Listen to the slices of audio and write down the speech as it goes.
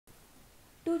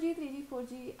2G, 3G,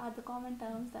 4G are the common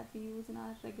terms that we use in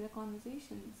our regular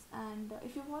conversations. And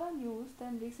if you follow news,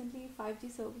 then recently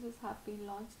 5G services have been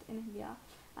launched in India,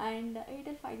 and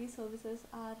Airtel 5G services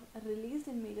are released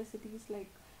in major cities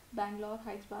like Bangalore,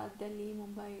 Hyderabad, Delhi,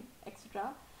 Mumbai,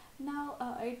 etc. Now,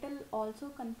 Airtel also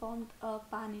confirmed a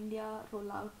pan-India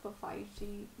rollout for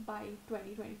 5G by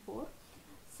 2024.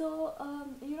 So,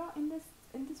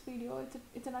 in this video,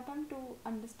 it's an attempt to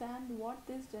understand what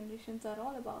these generations are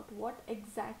all about. What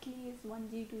exactly is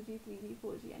 1G, 2G, 3G,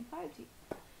 4G, and 5G?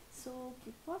 So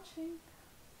keep watching.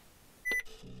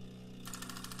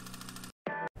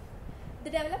 The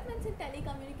developments in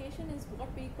telecommunication is what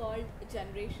we call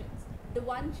generations. The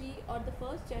 1G or the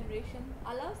first generation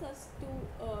allows us to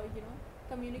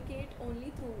communicate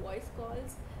only through voice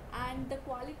calls, and the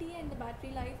quality and the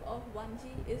battery life of 1G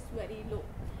is very low.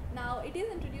 Now it is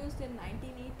introduced in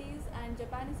 1980s, and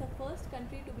Japan is the first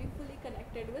country to be fully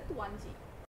connected with 1G.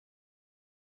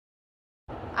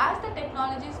 As the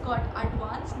technologies got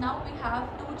advanced, now we have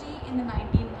 2G in the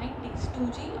 1990s.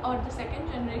 2G or the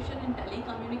second generation in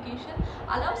telecommunication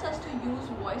allows us to use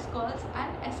voice calls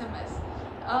and SMS.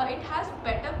 It has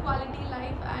better quality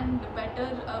life and better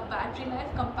battery life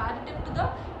comparative to the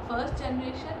first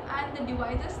generation, and the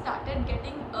devices started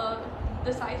getting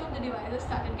the size of the devices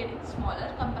started getting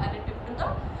smaller comparative to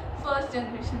the first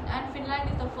generation, and Finland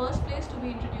is the first place to be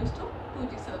introduced to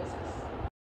 2G services.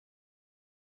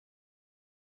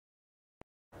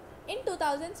 In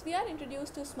 2000s, we are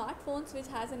introduced to smartphones which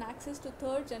has an access to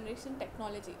third generation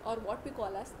technology, or what we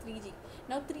call as 3G.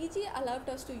 Now 3G allowed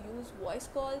us to use voice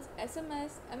calls,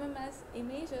 SMS, MMS,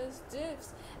 images,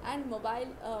 GIFs, and mobile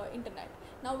internet.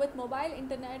 Now with mobile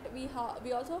internet, we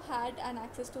also had an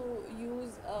access to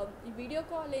use video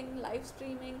calling, live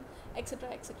streaming, etc,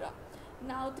 etc.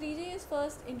 Now 3G is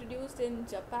first introduced in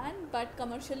Japan but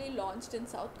commercially launched in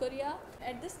South Korea.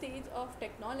 At this stage of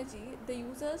technology, the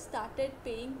users started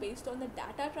paying based on the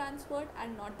data transferred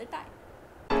and not the time.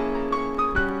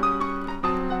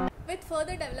 With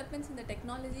further developments in the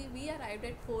technology, we arrived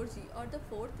at 4G or the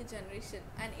fourth generation,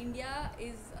 and India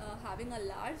is having a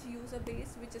large user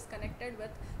base which is connected with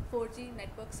 4G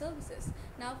network services.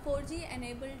 Now 4G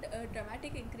enabled a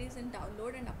dramatic increase in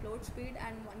download and upload speed,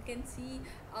 and one can see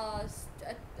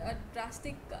a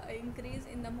drastic increase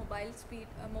in the mobile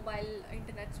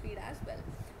internet speed as well.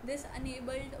 This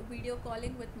enabled video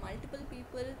calling with multiple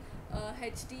people,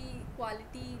 HD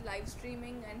quality live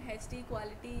streaming, and HD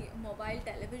quality mobile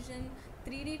television.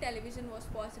 3D television was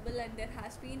possible, and there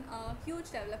has been a huge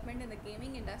development in the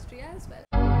gaming industry as well.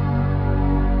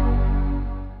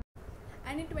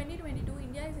 And in 2022,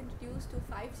 India is introduced to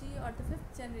 5G or the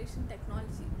fifth generation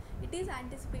technology. It is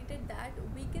anticipated that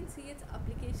we can see its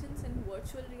applications in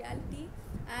virtual reality,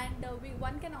 and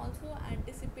one can also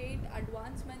anticipate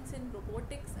advancements in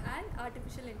robotics and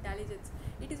artificial intelligence.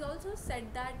 It is also said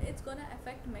that it's going to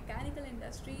affect mechanical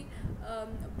industry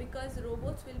because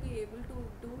robots will be able to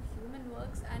do human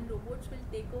works, and robots will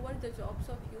take over the jobs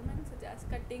of humans such as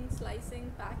cutting,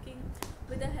 slicing, packing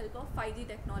with the help of 5G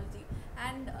technology.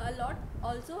 And a lot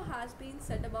also has been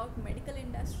said about medical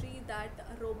industry, that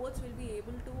robots will be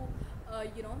able to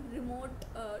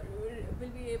will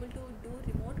be able to do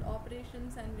remote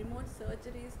operations and remote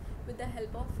surgeries with the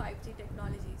help of 5G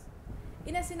technologies.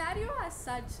 In a scenario as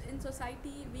such, in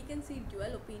society, we can see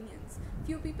dual opinions.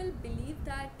 Few people believe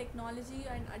that technology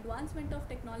and advancement of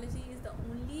technology is the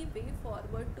only way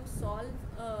forward to solve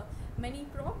many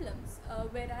problems,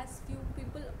 whereas few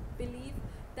people believe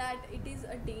that it is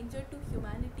a danger to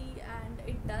humanity and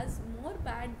it does more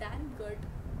bad than good.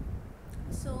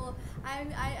 So I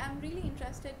am really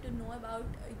interested to know about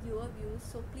your views,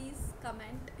 so please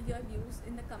comment your views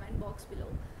in the comment box below.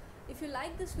 If you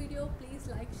like this video, please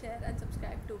like, share and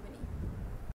subscribe to